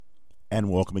And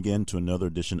welcome again to another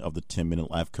edition of the 10-Minute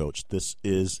Life Coach. This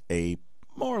is a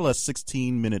more or less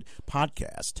 16-minute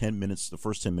podcast. 10 minutes, the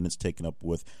first 10 minutes taken up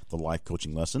with the life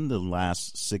coaching lesson. The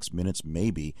last 6 minutes,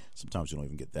 maybe, sometimes you don't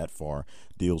even get that far,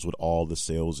 deals with all the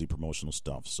salesy promotional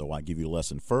stuff. So I give you a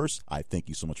lesson first. I thank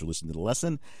you so much for listening to the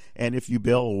lesson. And if you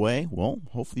bail away, well,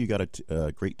 hopefully you got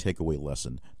a great takeaway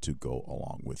lesson to go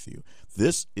along with you.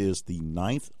 This is the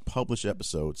 9th published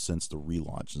episode since the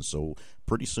relaunch. And so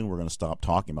pretty soon we're going to stop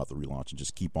talking about the relaunch and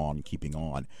just keep on keeping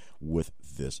on with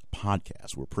this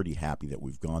podcast. We're pretty happy that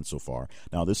we've gone so far.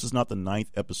 Now, this is not the 9th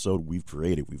episode we've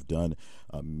created. We've done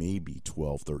maybe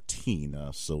 12, 13.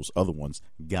 So those other ones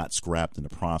got scrapped in the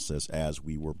process as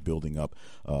we were building up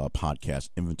podcast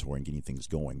inventory and getting things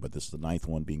going. But this is the 9th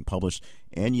one being published.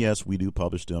 And yes, we do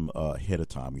publish them ahead of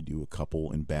time. We do a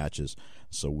couple in batches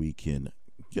so we can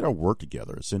get our work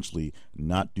together, essentially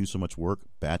not do so much work,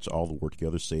 batch all the work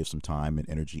together, save some time and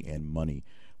energy and money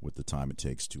with the time it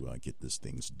takes to get these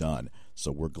things done.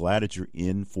 So we're glad that you're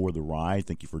in for the ride.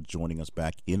 Thank you for joining us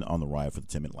back in on the ride for the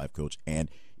 10-Minute Life Coach. And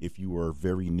if you are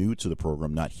very new to the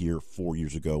program, not here 4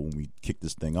 years ago when we kicked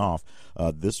this thing off,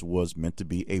 this was meant to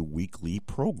be a weekly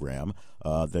program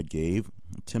that gave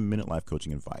 10-minute life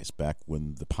coaching advice back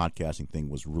when the podcasting thing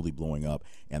was really blowing up,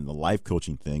 and the life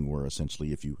coaching thing where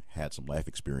essentially if you had some life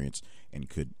experience and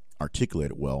could articulate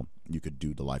it well, you could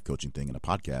do the life coaching thing in a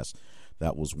podcast.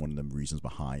 That was one of the reasons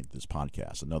behind this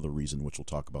podcast. Another reason, which we'll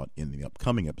talk about in the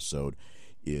upcoming episode,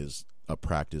 is a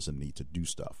practice and need to do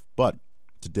stuff. But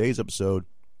today's episode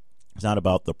is not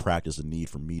about the practice and need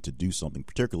for me to do something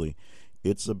particularly.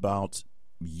 It's about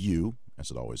you,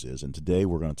 as it always is. And today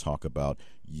we're going to talk about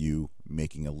you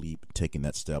making a leap, taking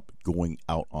that step, going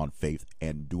out on faith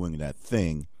and doing that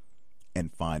thing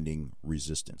and finding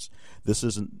resistance. This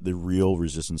isn't the real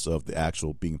resistance of the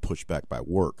actual being pushed back by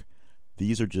work.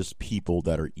 These are just people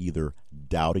that are either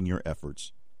doubting your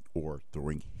efforts or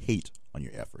throwing hate on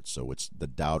your efforts. So it's the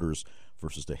doubters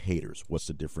versus the haters. What's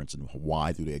the difference and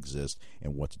why do they exist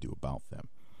and what to do about them?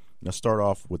 Let's start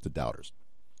off with the doubters.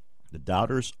 The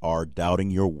doubters are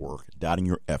doubting your work, doubting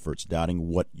your efforts, doubting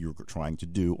what you're trying to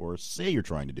do or say you're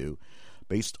trying to do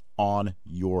based on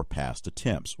your past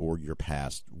attempts or your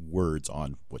past words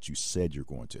on what you said you're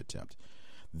going to attempt.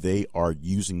 They are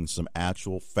using some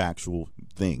actual factual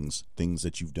things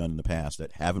that you've done in the past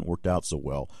that haven't worked out so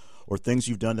well, or things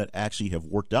you've done that actually have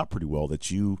worked out pretty well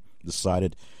that you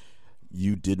decided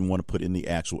you didn't want to put in the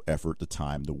actual effort, the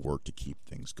time, the work to keep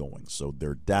things going. So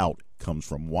their doubt comes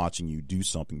from watching you do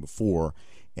something before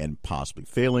and possibly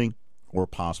failing or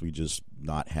possibly just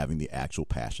not having the actual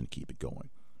passion to keep it going.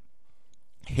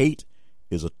 Hate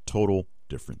is a total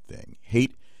different thing.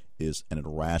 Hate is an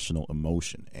irrational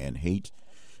emotion, and hate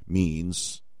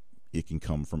means it can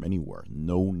come from anywhere.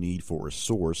 No need for a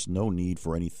source, no need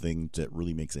for anything that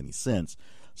really makes any sense.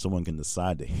 Someone can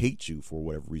decide to hate you for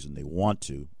whatever reason they want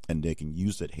to, and they can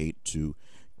use that hate to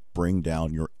bring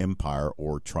down your empire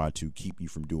or try to keep you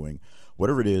from doing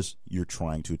whatever it is you're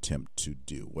trying to attempt to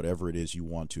do. Whatever it is you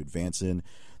want to advance in,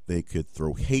 they could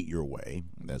throw hate your way,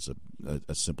 that's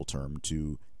a simple term,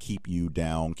 to keep you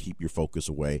down, keep your focus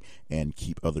away, and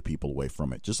keep other people away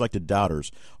from it. Just like the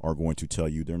doubters are going to tell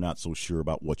you they're not so sure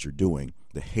about what you're doing,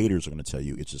 the haters are going to tell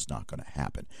you it's just not going to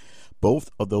happen.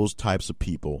 Both of those types of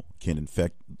people can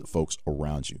infect the folks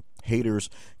around you.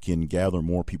 Haters can gather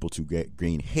more people to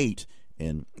gain hate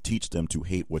and teach them to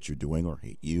hate what you're doing or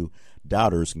hate you.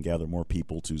 Doubters can gather more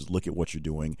people to look at what you're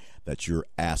doing, that you're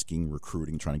asking,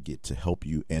 recruiting, trying to get to help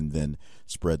you, and then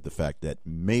spread the fact that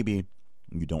maybe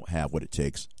you don't have what it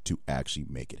takes to actually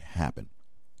make it happen.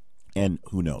 And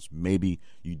who knows, maybe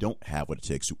you don't have what it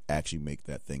takes to actually make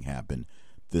that thing happen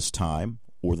this time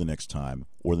or the next time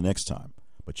or the next time.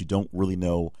 But you don't really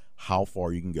know how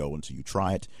far you can go until you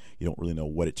try it. You don't really know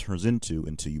what it turns into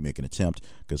until you make an attempt,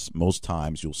 because most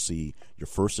times you'll see your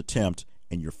first attempt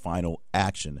and your final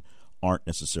action aren't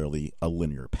necessarily a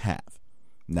linear path.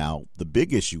 Now, the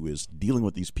big issue is dealing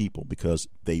with these people, because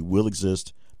they will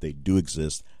exist, they do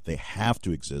exist, they have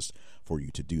to exist for you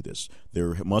to do this.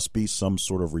 There must be some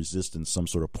sort of resistance, some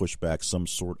sort of pushback, some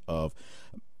sort of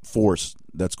force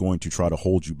that's going to try to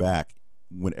hold you back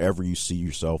whenever you see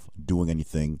yourself doing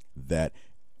anything that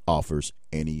offers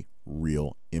any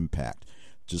real impact.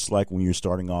 Just like when you're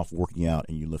starting off working out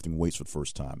and you're lifting weights for the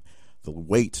first time, the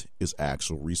weight is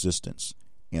actual resistance.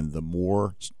 And the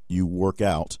more you work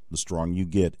out, the stronger you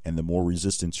get, and the more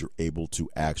resistance you're able to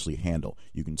actually handle.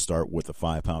 You can start with a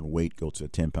 5-pound weight, go to a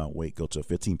 10-pound weight, go to a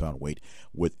 15-pound weight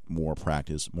with more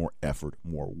practice, more effort,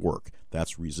 more work.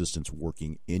 That's resistance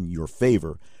working in your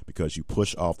favor because you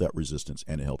push off that resistance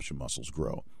and it helps your muscles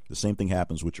grow. The same thing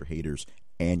happens with your haters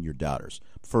and your doubters.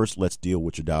 First, let's deal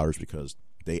with your doubters because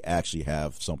they actually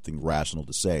have something rational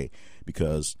to say,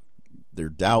 because their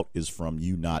doubt is from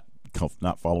you not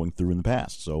following through in the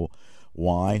past. So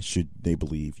why should they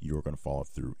believe you're going to follow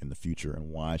through in the future? And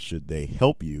why should they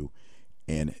help you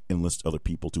and enlist other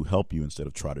people to help you instead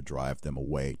of try to drive them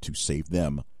away to save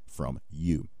them from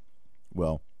you?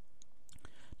 Well,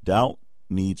 doubt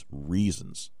needs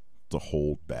reasons to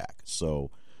hold back.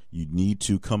 So you need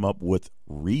to come up with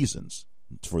reasons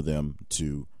for them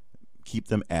to keep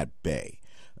them at bay.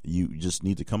 You just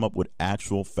need to come up with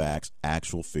actual facts,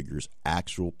 actual figures,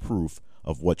 actual proof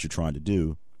of what you're trying to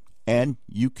do, and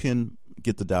you can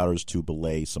get the doubters to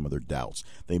belay some of their doubts.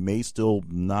 They may still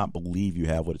not believe you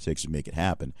have what it takes to make it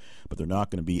happen, but they're not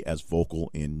going to be as vocal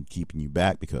in keeping you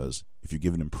back, because if you're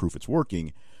giving them proof it's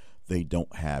working, they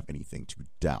don't have anything to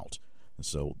doubt.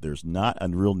 So there's not a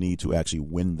real need to actually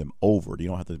win them over. You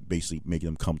don't have to basically make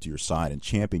them come to your side and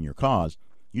champion your cause.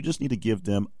 You just need to give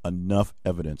them enough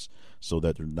evidence so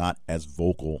that they're not as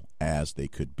vocal as they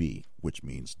could be, which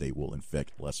means they will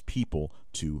infect less people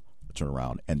to turn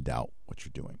around and doubt what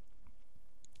you're doing.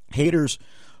 Haters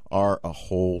are a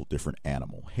whole different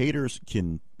animal. Haters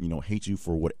can, hate you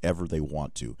for whatever they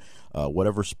want to.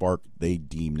 Whatever spark they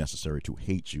deem necessary to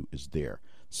hate you is there.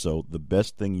 So the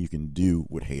best thing you can do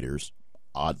with haters,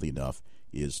 oddly enough,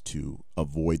 is to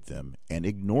avoid them and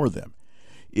ignore them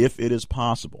if it is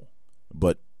possible.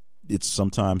 But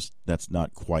sometimes that's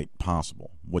not quite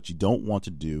possible. What you don't want to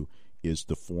do is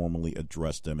to formally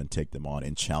address them and take them on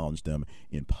and challenge them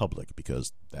in public,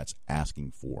 because that's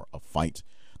asking for a fight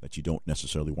that you don't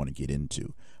necessarily want to get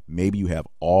into. Maybe you have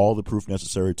all the proof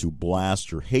necessary to blast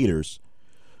your haters.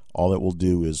 All that will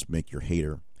do is make your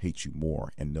hater hate you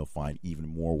more, and they'll find even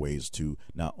more ways to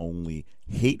not only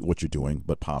hate what you're doing,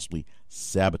 but possibly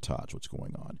sabotage what's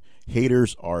going on.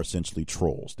 Haters are essentially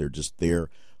trolls. They're just there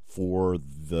for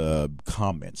the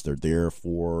comments. They're there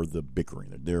for the bickering.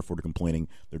 They're there for the complaining.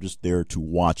 They're just there to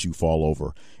watch you fall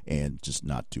over and just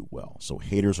not do well. So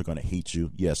haters are going to hate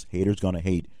you. Yes, haters going to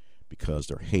hate because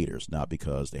they're haters, not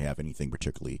because they have anything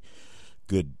particularly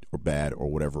good or bad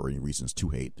or whatever, any reasons to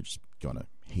hate. They're just going to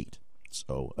hate.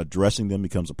 So addressing them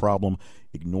becomes a problem.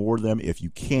 Ignore them if you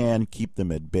can. Keep them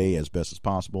at bay as best as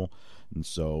possible. And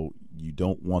so you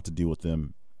don't want to deal with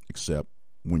them except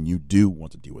when you do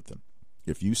want to deal with them.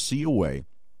 If you see a way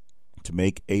to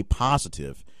make a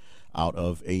positive out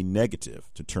of a negative,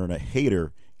 to turn a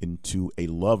hater into a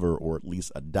lover or at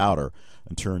least a doubter,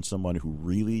 and turn someone who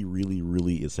really, really,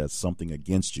 really has something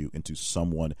against you into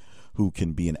someone who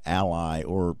can be an ally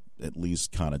or at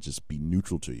least kind of just be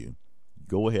neutral to you,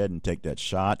 go ahead and take that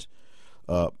shot,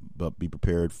 but be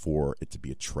prepared for it to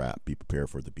be a trap. Be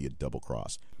prepared for it to be a double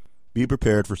cross. Be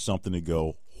prepared for something to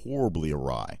go horribly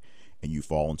awry and you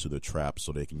fall into the trap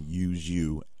so they can use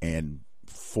you and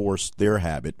force their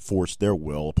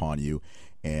will upon you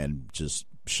and just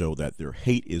show that their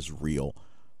hate is real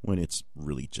when it's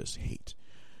really just hate.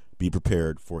 Be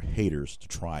prepared for haters to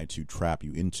try to trap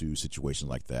you into situations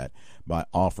like that by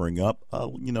offering up a,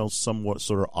 somewhat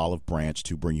sort of olive branch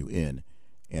to bring you in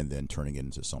and then turning it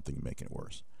into something and making it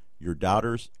worse. Your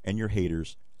doubters and your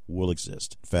haters will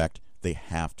exist. In fact, they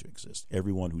have to exist.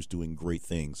 Everyone who's doing great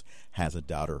things has a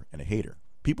doubter and a hater.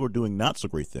 People who are doing not so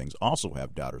great things also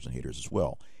have doubters and haters as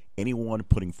well. Anyone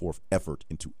putting forth effort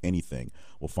into anything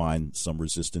will find some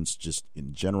resistance just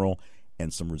in general,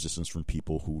 and some resistance from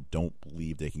people who don't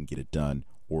believe they can get it done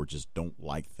or just don't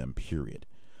like them, period.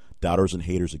 Doubters and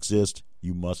haters exist.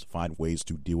 You must find ways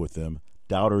to deal with them.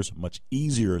 Doubters much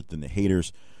easier than the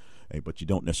haters, but you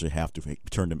don't necessarily have to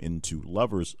turn them into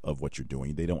lovers of what you're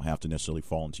doing. They don't have to necessarily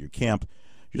fall into your camp.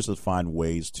 You just have to find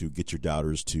ways to get your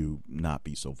doubters to not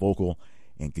be so vocal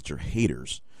and get your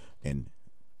haters and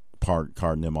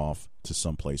carton them off to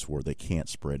some place where they can't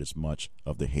spread as much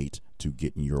of the hate to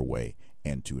get in your way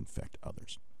and to infect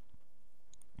others.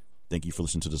 Thank you for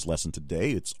listening to this lesson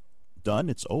today. It's done.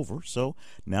 It's over. So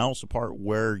now it's the part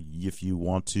where if you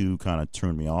want to kind of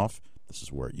turn me off, this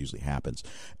is where it usually happens.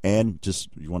 And just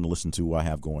you want to listen to what I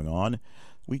have going on,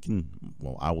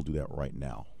 I will do that right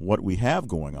now. What we have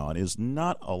going on is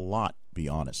not a lot, be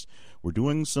honest. We're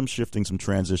doing some shifting, some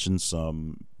transitions,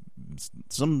 some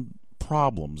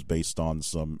problems based on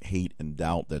some hate and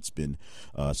doubt that's been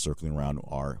circling around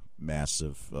our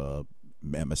massive, I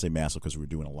say massive because we're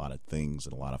doing a lot of things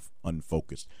and a lot of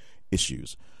unfocused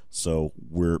issues. So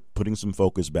we're putting some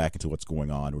focus back into what's going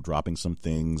on. We're dropping some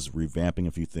things, revamping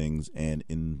a few things, and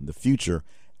in the future,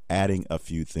 adding a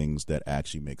few things that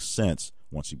actually make sense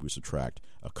once we subtract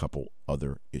a couple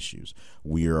other issues.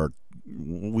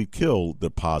 We killed the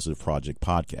Positive Project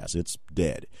podcast. It's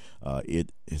dead.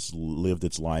 It has lived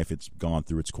its life. It's gone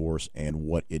through its course, and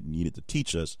what it needed to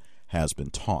teach us has been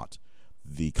taught.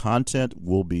 The content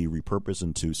will be repurposed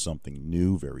into something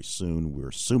new very soon. We're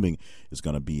assuming it's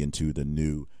going to be into the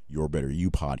new Your Better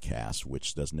You podcast,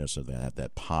 which doesn't necessarily have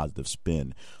that positive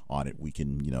spin on it. We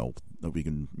can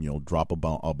drop a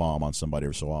bomb on somebody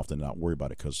every so often and not worry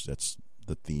about it, because that's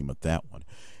the theme of that one.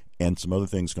 And some other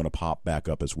things going to pop back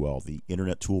up as well. The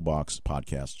Internet Toolbox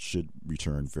podcast should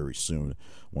return very soon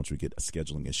once we get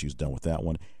scheduling issues done with that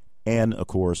one. And, of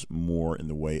course, more in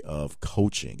the way of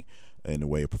coaching, in the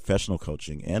way of professional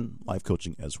coaching and life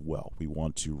coaching as well. We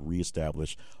want to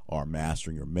reestablish our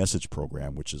Mastering Your Message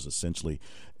program, which is essentially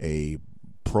a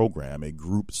program, a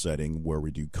group setting where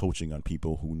we do coaching on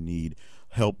people who need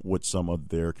help with some of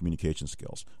their communication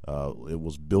skills. It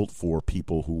was built for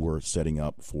people who were setting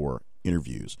up for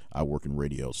interviews. I work in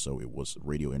radio, so it was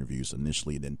radio interviews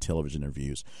initially, then television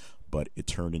interviews, but it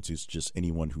turned into just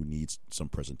anyone who needs some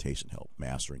presentation help,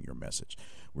 mastering your message.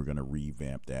 We're going to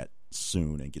revamp that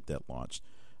soon and get that launched.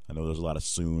 I know there's a lot of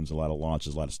soons, a lot of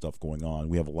launches, a lot of stuff going on.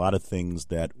 We have a lot of things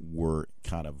that were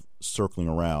kind of circling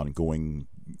around, going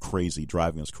crazy,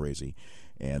 driving us crazy.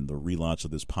 And the relaunch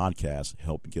of this podcast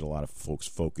helped get a lot of folks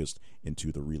focused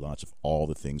into the relaunch of all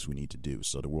the things we need to do,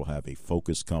 so that we'll have a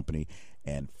focused company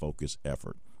and focused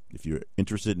effort. If you're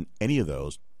interested in any of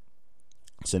those,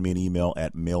 send me an email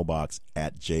at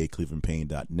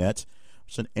mailbox@jclevelandpayne.net.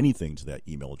 Send anything to that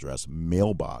email address,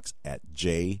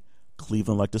 mailbox@J,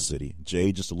 Cleveland like the city,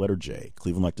 J just the letter J,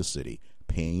 Cleveland like the city,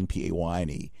 Payne,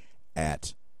 P-A-Y-N-E,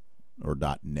 .net.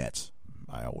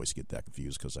 I always get that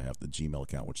confused because I have the Gmail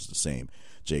account, which is the same,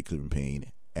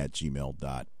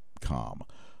 jclevelandpayne@gmail.com.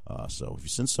 So if you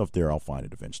send stuff there, I'll find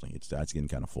it eventually. That's getting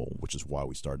kind of full, which is why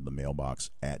we started the mailbox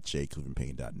at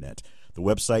jclevelandpayne.net. The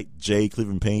website,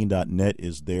 jclevelandpayne.net,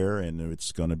 is there, and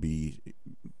it's going to be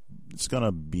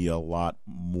a lot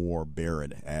more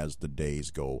barren as the days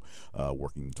go,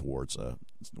 working towards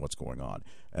what's going on.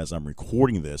 As I'm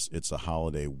recording this, it's a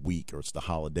holiday week, or it's the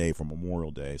holiday for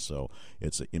Memorial Day, so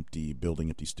it's an empty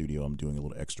studio. I'm doing a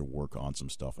little extra work on some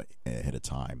stuff ahead of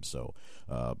time, so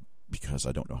because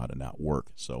I don't know how to not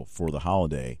work. So for the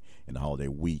holiday and the holiday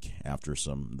week, after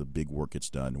the big work gets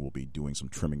done, we'll be doing some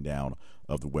trimming down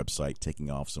of the website,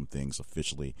 taking off some things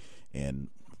officially, and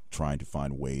trying to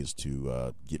find ways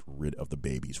to get rid of the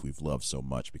babies we've loved so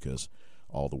much, because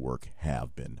all the work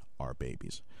have been our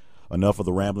babies. Enough of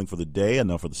the rambling for the day,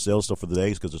 enough of the sales stuff for the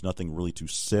day, because there's nothing really to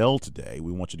sell today.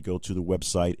 We want you to go to the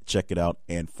website, check it out,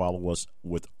 and follow us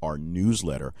with our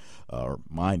newsletter, or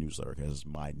my newsletter, it has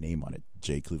my name on it,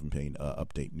 J. Cleveland Payne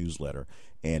Update Newsletter.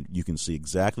 And you can see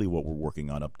exactly what we're working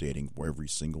on updating every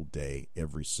single day,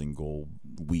 every single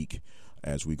week,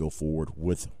 as we go forward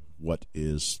with what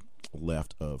is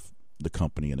left of the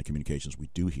company and the communications we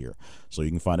do here. So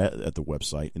you can find that at the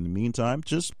website. In the meantime,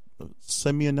 just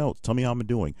send me a note. Tell me how I'm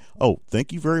doing. Oh,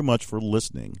 thank you very much for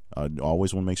listening. I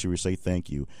always want to make sure we say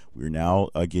thank you. We're now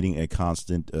getting a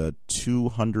constant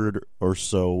 200 or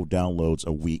so downloads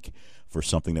a week for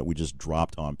something that we just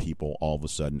dropped on people all of a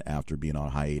sudden after being on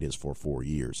hiatus for 4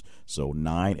 years. So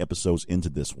 9 episodes into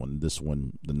this one,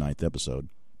 the 9th episode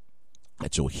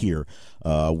that you'll hear,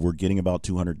 we're getting about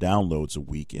 200 downloads a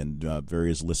week and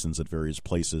various listens at various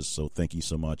places. So thank you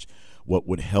so much. What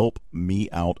would help me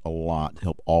out a lot,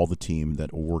 help all the team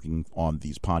that are working on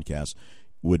these podcasts,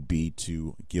 would be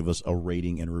to give us a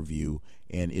rating and review,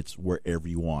 and it's wherever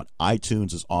you want.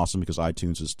 iTunes is awesome because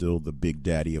iTunes is still the big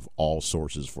daddy of all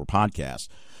sources for podcasts.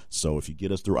 So if you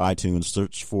get us through iTunes,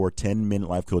 search for 10-Minute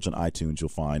Life Coach on iTunes, you'll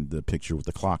find the picture with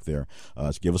the clock there.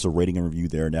 So give us a rating and review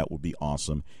there, and that would be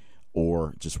awesome.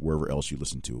 Or just wherever else you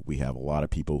listen to it. We have a lot of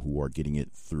people who are getting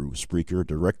it through Spreaker,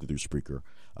 directly through Spreaker.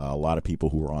 A lot of people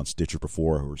who were on Stitcher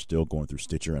before who are still going through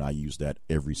Stitcher, and I use that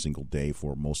every single day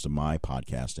for most of my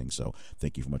podcasting. So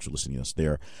thank you so much for listening to us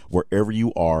there. Wherever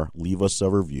you are, leave us a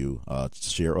review.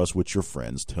 Share us with your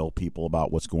friends. Tell people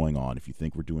about what's going on. If you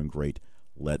think we're doing great,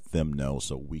 let them know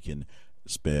so we can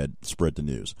spread the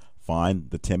news. Find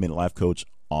the 10-Minute Life Coach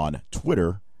on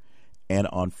Twitter and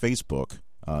on Facebook.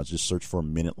 Just search for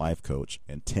Minute Life Coach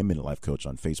and 10-Minute Life Coach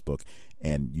on Facebook,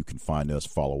 and you can find us,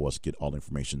 follow us, get all the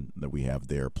information that we have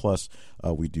there. Plus,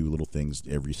 we do little things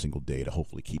every single day to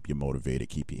hopefully keep you motivated,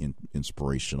 keep you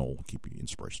inspired,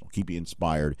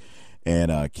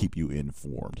 and keep you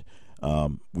informed.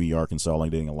 We are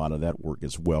consolidating a lot of that work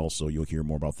as well, so you'll hear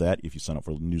more about that if you sign up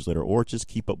for the newsletter or just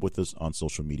keep up with us on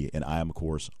social media. And I am, of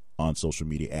course, on social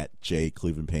media at J.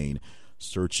 Cleveland Payne.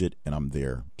 Search it, and I'm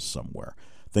there somewhere.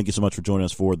 Thank you so much for joining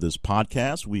us for this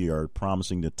podcast. We are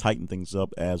promising to tighten things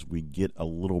up as we get a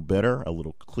little better, a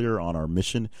little clearer on our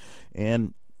mission,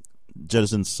 and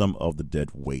jettison some of the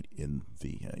dead weight in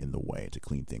the way to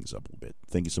clean things up a little bit.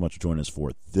 Thank you so much for joining us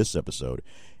for this episode,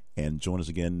 and join us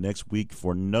again next week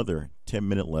for another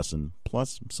 10-minute lesson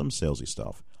plus some salesy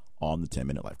stuff on the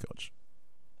 10-Minute Life Coach.